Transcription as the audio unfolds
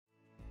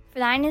For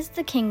thine is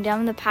the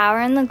kingdom, the power,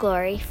 and the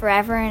glory,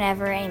 forever and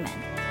ever. Amen.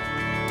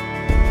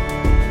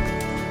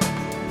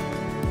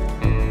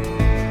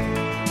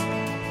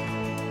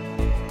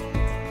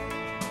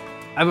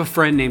 I have a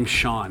friend named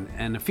Sean,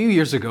 and a few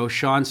years ago,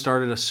 Sean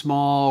started a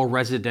small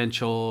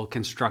residential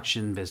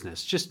construction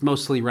business, just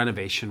mostly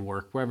renovation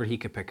work, wherever he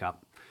could pick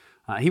up.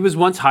 He was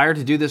once hired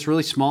to do this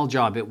really small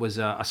job. It was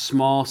a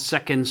small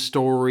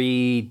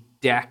second-story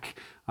deck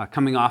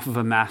coming off of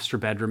a master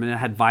bedroom, and it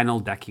had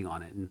vinyl decking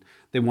on it. And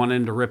they wanted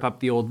him to rip up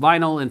the old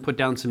vinyl and put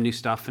down some new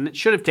stuff, and it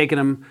should have taken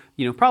him,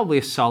 probably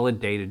a solid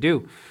day to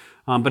do.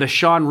 But as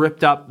Sean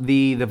ripped up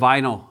the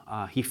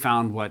vinyl, he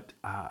found what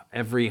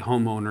every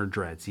homeowner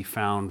dreads. He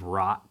found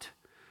rot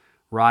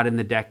in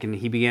the deck, and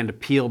he began to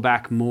peel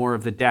back more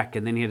of the deck,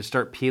 and then he had to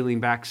start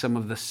peeling back some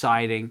of the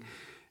siding.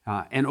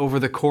 And over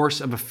the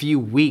course of a few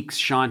weeks,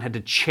 Sean had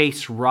to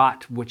chase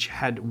rot, which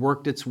had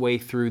worked its way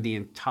through the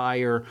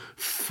entire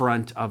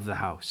front of the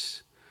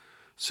house.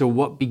 So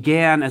what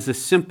began as a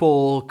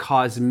simple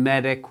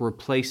cosmetic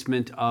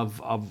replacement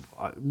of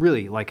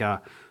really like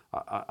a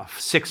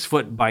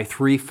 6-foot by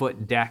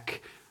 3-foot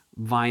deck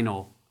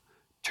vinyl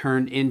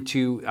turned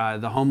into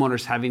the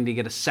homeowners having to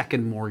get a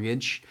second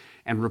mortgage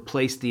and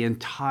replace the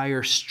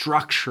entire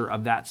structure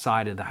of that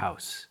side of the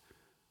house.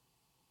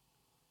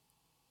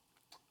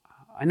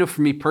 I know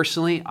for me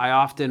personally, I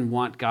often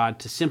want God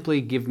to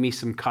simply give me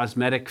some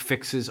cosmetic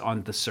fixes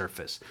on the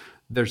surface.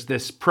 There's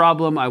this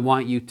problem, I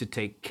want you to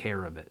take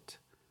care of it.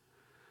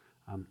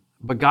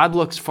 But God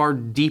looks far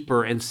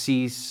deeper and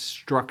sees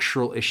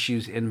structural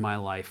issues in my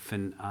life.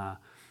 And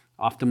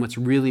often what's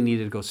really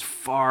needed goes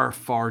far,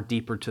 far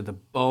deeper to the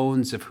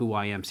bones of who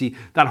I am. See,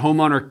 that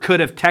homeowner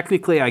could have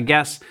technically, I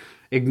guess,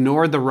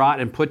 ignored the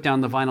rot and put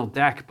down the vinyl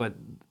deck, but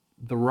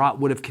the rot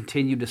would have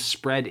continued to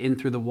spread in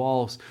through the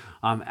walls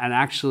and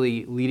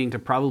actually leading to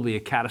probably a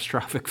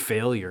catastrophic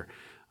failure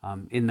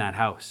in that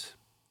house.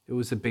 It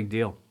was a big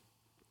deal.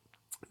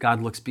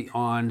 God looks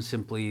beyond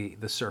simply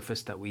the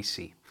surface that we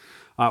see.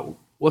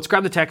 Let's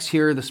grab the text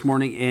here this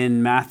morning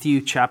in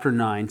Matthew chapter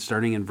 9,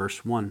 starting in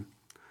verse 1.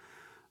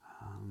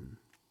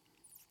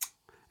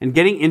 And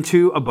getting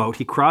into a boat,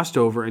 he crossed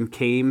over and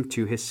came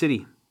to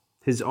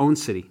his own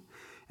city.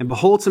 And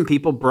behold, some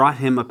people brought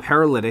him a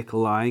paralytic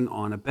lying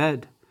on a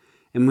bed.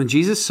 And when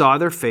Jesus saw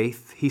their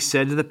faith, he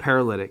said to the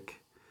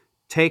paralytic,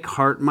 "Take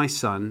heart, my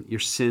son, your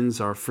sins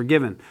are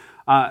forgiven."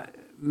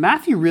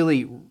 Matthew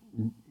really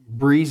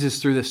breezes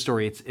through this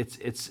story.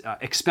 It's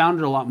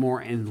expounded a lot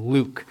more in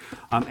Luke.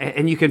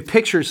 And you can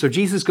picture, so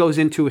Jesus goes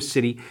into a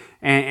city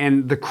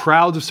and the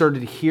crowds have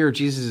started to hear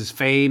Jesus'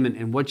 fame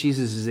and what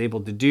Jesus is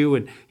able to do.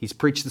 And he's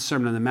preached the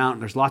Sermon on the Mount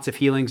and there's lots of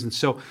healings. And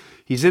so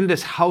he's in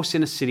this house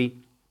in a city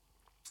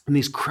and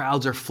these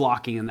crowds are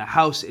flocking and the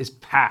house is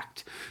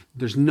packed.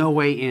 There's no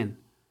way in.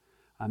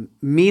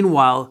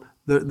 Meanwhile,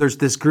 there's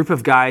this group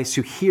of guys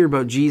who hear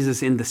about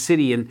Jesus in the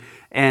city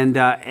and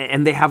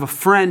they have a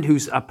friend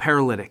who's a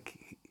paralytic.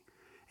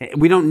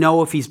 We don't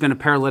know if he's been a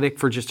paralytic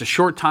for just a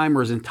short time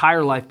or his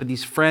entire life, but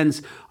these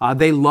friends,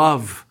 they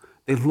love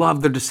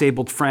their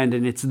disabled friend,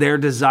 and it's their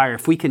desire.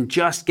 If we can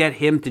just get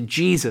him to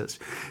Jesus.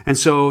 And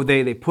so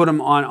they put him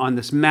on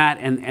this mat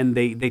and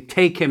they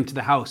take him to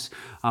the house.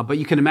 But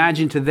you can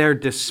imagine to their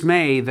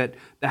dismay that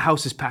the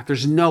house is packed.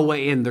 There's no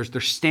way in. There's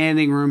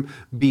standing room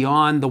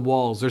beyond the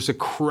walls. There's a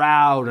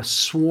crowd, a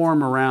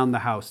swarm around the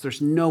house. There's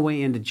no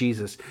way into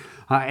Jesus.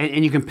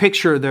 And you can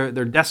picture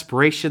their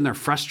desperation, their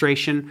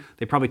frustration.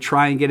 They probably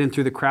try and get in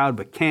through the crowd,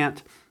 but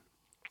can't.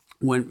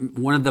 When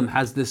one of them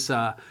has this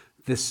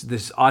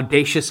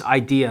audacious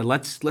idea,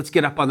 let's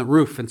get up on the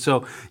roof. And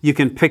so you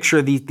can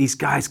picture these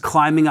guys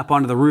climbing up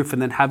onto the roof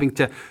and then having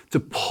to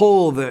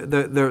pull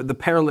the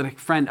paralytic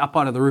friend up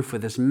onto the roof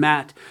with this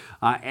mat.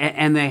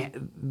 And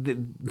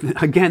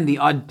again, the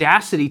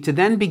audacity to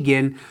then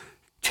begin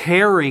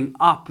tearing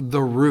up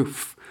the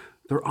roof.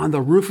 They're on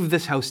the roof of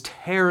this house,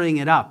 tearing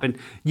it up. And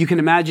you can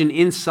imagine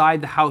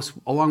inside the house,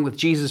 along with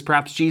Jesus,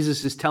 perhaps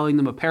Jesus is telling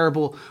them a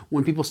parable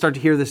when people start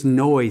to hear this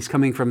noise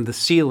coming from the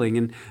ceiling.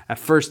 And at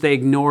first they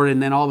ignore it,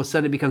 and then all of a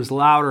sudden it becomes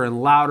louder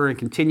and louder and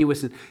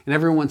continuous, and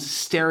everyone's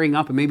staring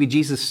up, and maybe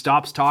Jesus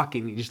stops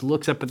talking. He just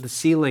looks up at the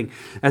ceiling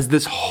as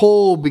this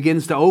hole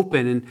begins to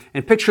open.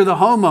 And picture the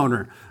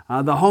homeowner.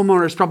 The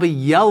homeowner is probably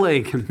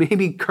yelling and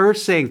maybe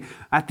cursing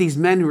at these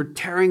men who are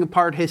tearing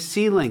apart his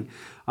ceiling.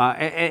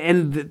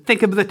 And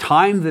think of the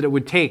time that it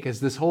would take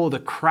as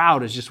the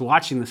crowd is just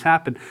watching this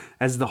happen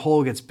as the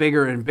hole gets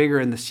bigger and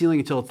bigger in the ceiling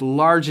until it's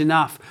large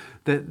enough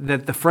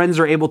that the friends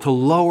are able to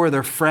lower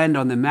their friend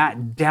on the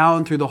mat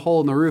down through the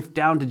hole in the roof,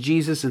 down to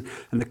Jesus, and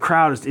the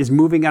crowd is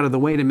moving out of the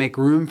way to make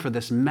room for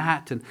this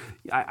mat. And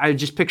I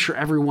just picture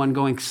everyone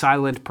going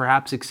silent,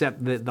 perhaps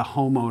except the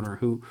homeowner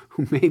who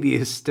maybe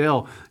is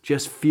still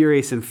just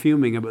furious and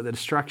fuming about the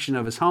destruction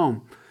of his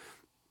home.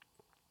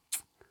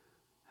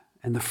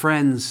 And the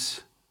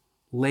friends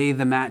lay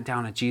the mat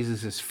down at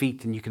Jesus'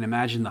 feet, and you can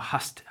imagine the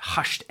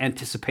hushed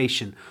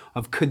anticipation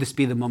of, could this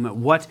be the moment?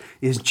 What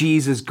is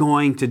Jesus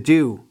going to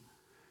do?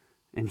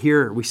 And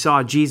here we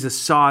saw Jesus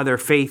saw their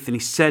faith, and he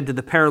said to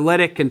the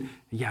paralytic, and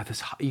you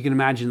can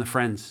imagine the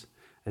friends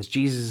as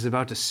Jesus is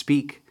about to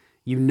speak,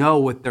 you know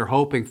what they're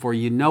hoping for.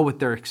 You know what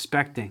they're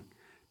expecting.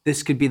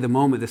 This could be the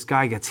moment this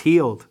guy gets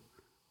healed.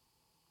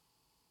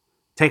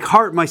 Take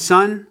heart, my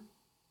son.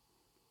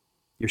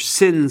 Your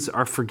sins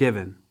are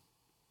forgiven.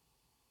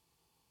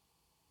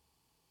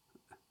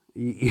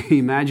 You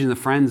imagine the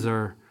friends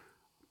are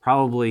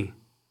probably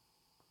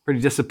pretty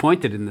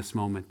disappointed in this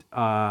moment.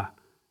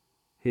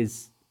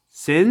 His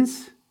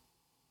sins?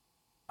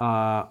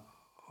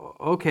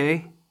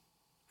 Okay,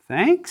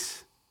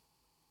 thanks.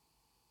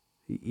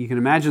 You can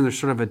imagine there's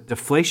sort of a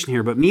deflation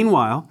here. But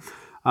meanwhile,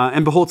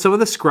 and behold, some of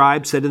the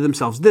scribes said to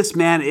themselves, this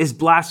man is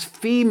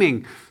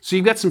blaspheming. So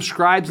you've got some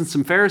scribes and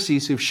some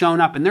Pharisees who've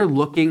shown up, and they're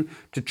looking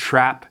to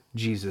trap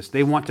Jesus.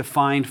 They want to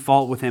find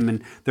fault with him,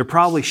 and they're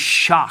probably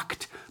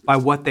shocked by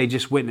what they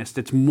just witnessed.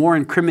 It's more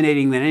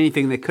incriminating than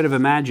anything they could have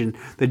imagined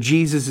that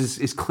Jesus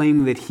is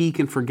claiming that he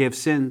can forgive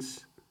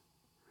sins.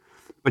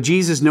 But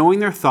Jesus, knowing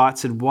their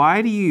thoughts, said,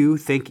 why do you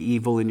think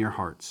evil in your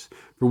hearts?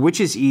 For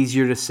which is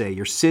easier to say,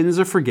 your sins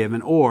are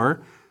forgiven,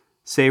 or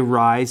say,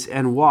 rise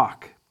and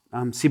walk?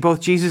 See, both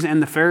Jesus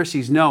and the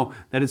Pharisees know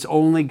that it's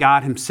only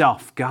God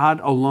himself, God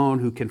alone,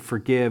 who can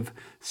forgive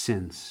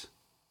sins.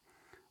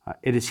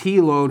 It is he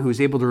alone who is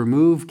able to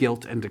remove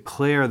guilt and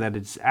declare that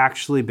it's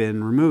actually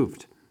been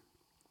removed.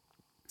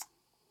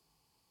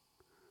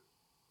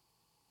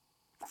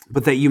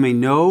 But that you may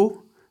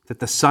know that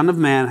the Son of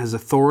Man has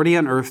authority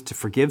on earth to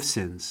forgive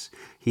sins,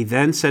 he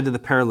then said to the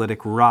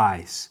paralytic,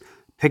 rise,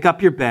 pick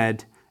up your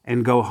bed,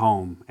 and go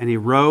home. And he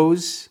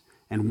rose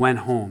and went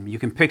home. You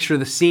can picture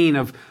the scene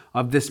of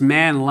this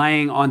man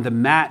laying on the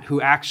mat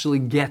who actually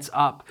gets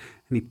up,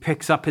 and he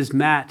picks up his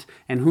mat,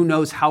 and who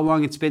knows how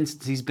long it's been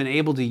since he's been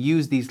able to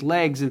use these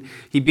legs, and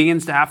he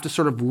begins to have to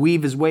sort of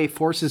weave his way,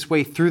 force his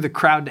way through the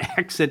crowd to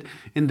exit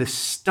in the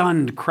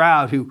stunned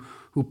crowd who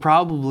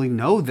probably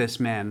know this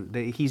man.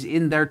 He's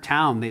in their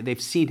town.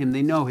 They've seen him.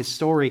 They know his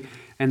story.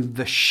 And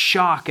the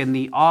shock and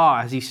the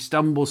awe as he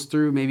stumbles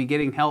through, maybe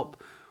getting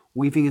help,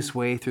 weaving his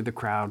way through the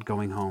crowd,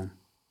 going home.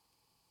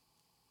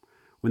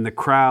 When the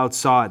crowd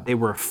saw it, they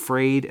were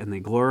afraid, and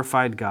they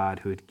glorified God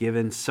who had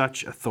given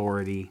such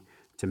authority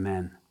to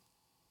men.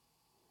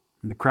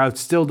 And the crowd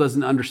still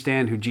doesn't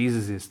understand who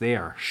Jesus is. They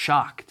are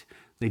shocked.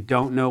 They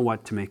don't know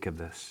what to make of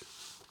this.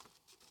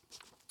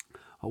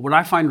 What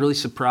I find really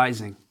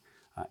surprising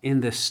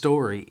in this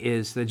story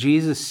is that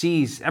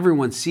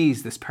everyone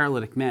sees this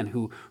paralytic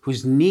man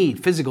whose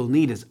physical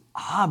need is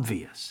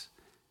obvious.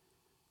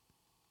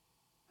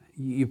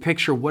 You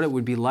picture what it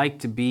would be like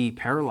to be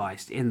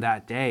paralyzed in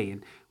that day,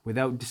 and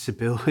without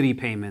disability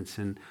payments,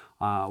 and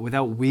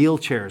without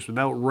wheelchairs,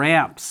 without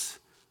ramps.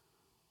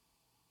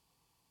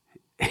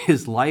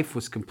 His life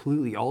was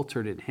completely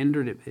altered. It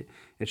hindered it.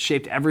 It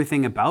shaped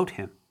everything about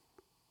him.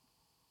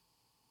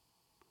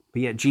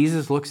 But yet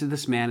Jesus looks at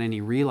this man and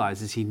he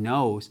realizes, he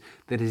knows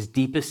that his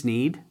deepest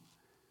need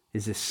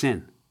is his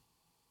sin.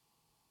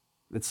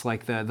 It's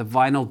like the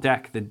vinyl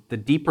deck. The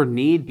deeper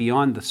need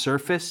beyond the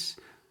surface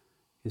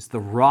is the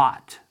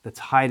rot that's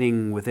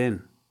hiding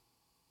within.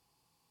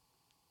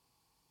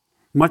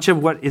 Much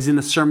of what is in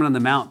the Sermon on the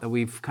Mount that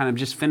we've kind of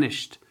just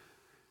finished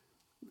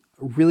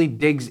really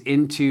digs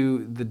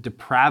into the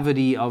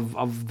depravity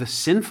of the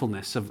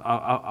sinfulness of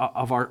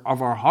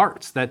our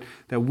hearts, that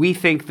we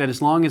think that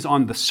as long as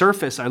on the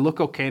surface I look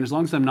okay, and as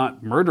long as I'm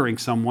not murdering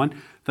someone,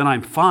 then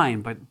I'm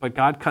fine. But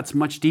God cuts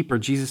much deeper.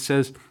 Jesus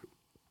says,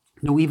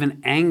 no,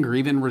 even anger,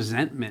 even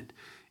resentment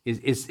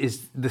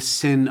is the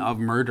sin of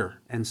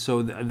murder. And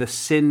so the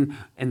sin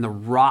and the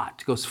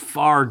rot goes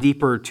far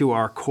deeper to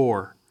our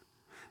core.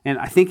 And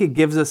I think it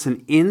gives us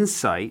an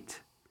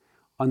insight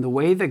on the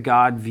way that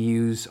God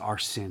views our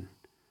sin,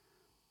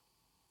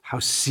 how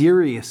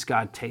serious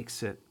God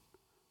takes it,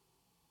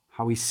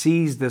 how he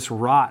sees this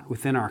rot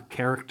within our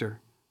character,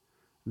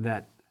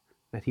 that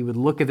he would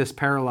look at this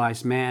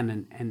paralyzed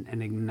man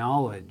and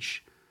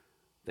acknowledge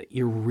that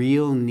your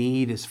real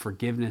need is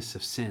forgiveness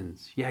of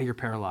sins. Yeah, you're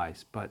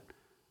paralyzed, but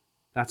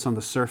that's on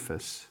the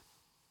surface.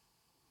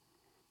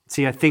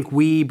 See, I think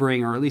we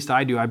bring, or at least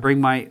I do, I bring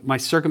my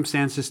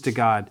circumstances to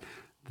God,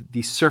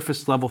 these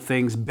surface level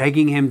things,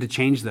 begging him to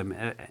change them.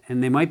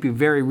 And they might be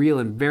very real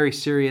and very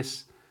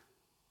serious,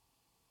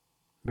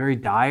 very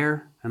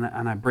dire, and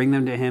I bring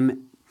them to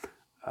him.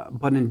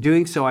 But in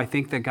doing so, I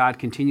think that God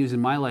continues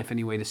in my life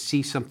anyway to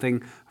see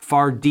something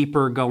far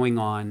deeper going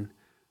on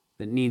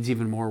that needs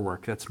even more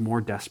work, that's more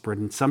desperate.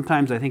 And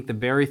sometimes I think the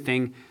very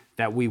thing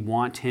that we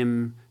want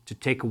him to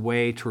take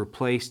away, to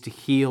replace, to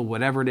heal,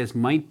 whatever it is,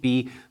 might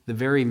be the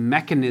very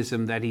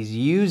mechanism that he's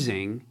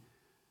using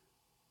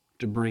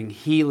to bring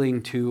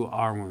healing to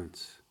our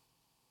wounds,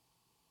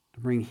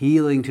 to bring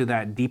healing to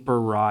that deeper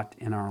rot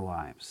in our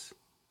lives.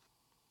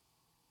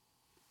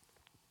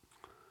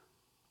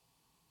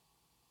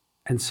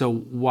 And so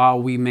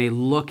while we may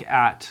look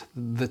at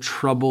the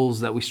troubles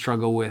that we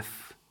struggle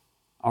with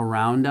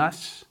around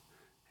us,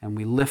 and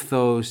we lift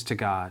those to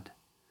God,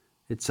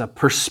 it's a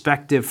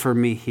perspective for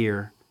me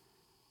here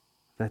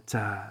that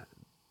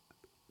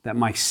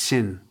my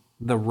sin,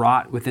 the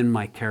rot within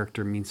my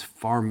character, means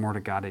far more to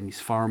God, and he's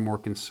far more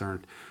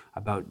concerned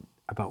about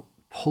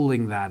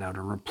pulling that out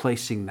and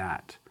replacing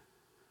that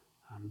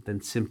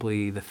than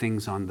simply the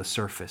things on the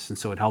surface. And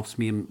so it helps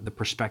me in the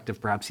perspective,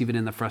 perhaps even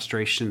in the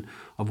frustration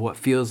of what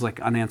feels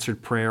like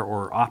unanswered prayer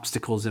or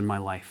obstacles in my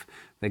life,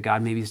 that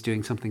God maybe is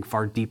doing something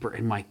far deeper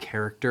in my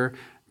character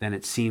than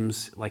it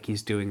seems like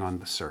he's doing on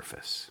the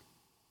surface.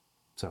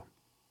 So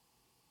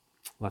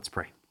let's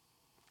pray.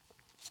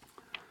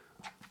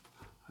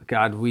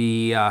 God,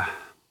 we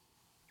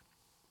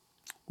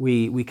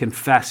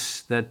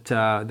confess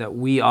that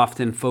we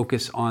often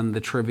focus on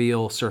the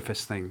trivial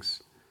surface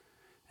things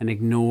and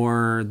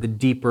ignore the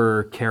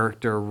deeper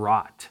character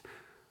rot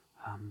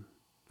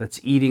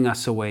that's eating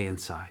us away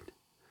inside.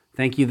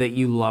 Thank you that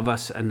you love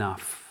us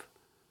enough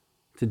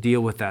to deal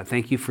with that.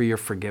 Thank you for your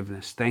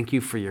forgiveness. Thank you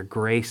for your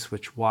grace,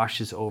 which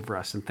washes over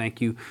us. And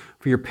thank you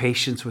for your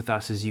patience with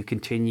us as you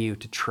continue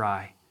to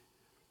try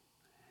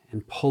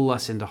and pull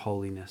us into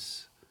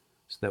holiness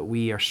so that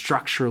we are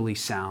structurally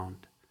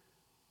sound.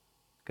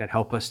 God,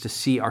 help us to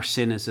see our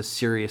sin as a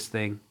serious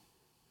thing,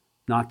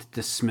 not to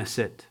dismiss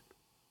it,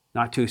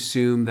 not to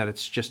assume that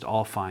it's just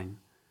all fine,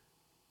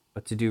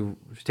 but to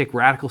take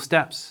radical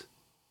steps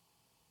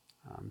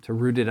to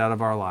root it out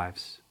of our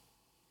lives.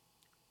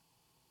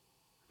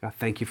 God,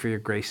 thank you for your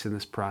grace in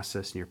this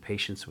process and your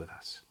patience with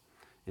us.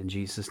 In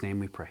Jesus' name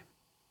we pray.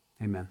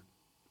 Amen.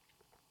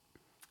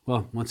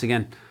 Well, once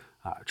again,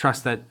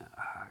 trust that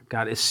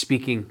God is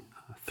speaking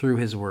through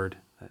his word,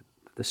 that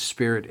the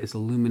Spirit is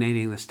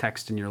illuminating this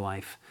text in your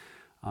life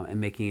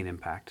and making an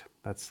impact.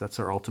 That's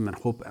our ultimate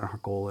hope and our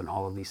goal in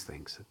all of these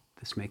things.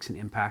 This makes an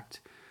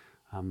impact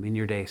in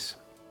your days.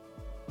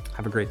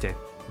 Have a great day.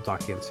 We'll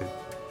talk again soon.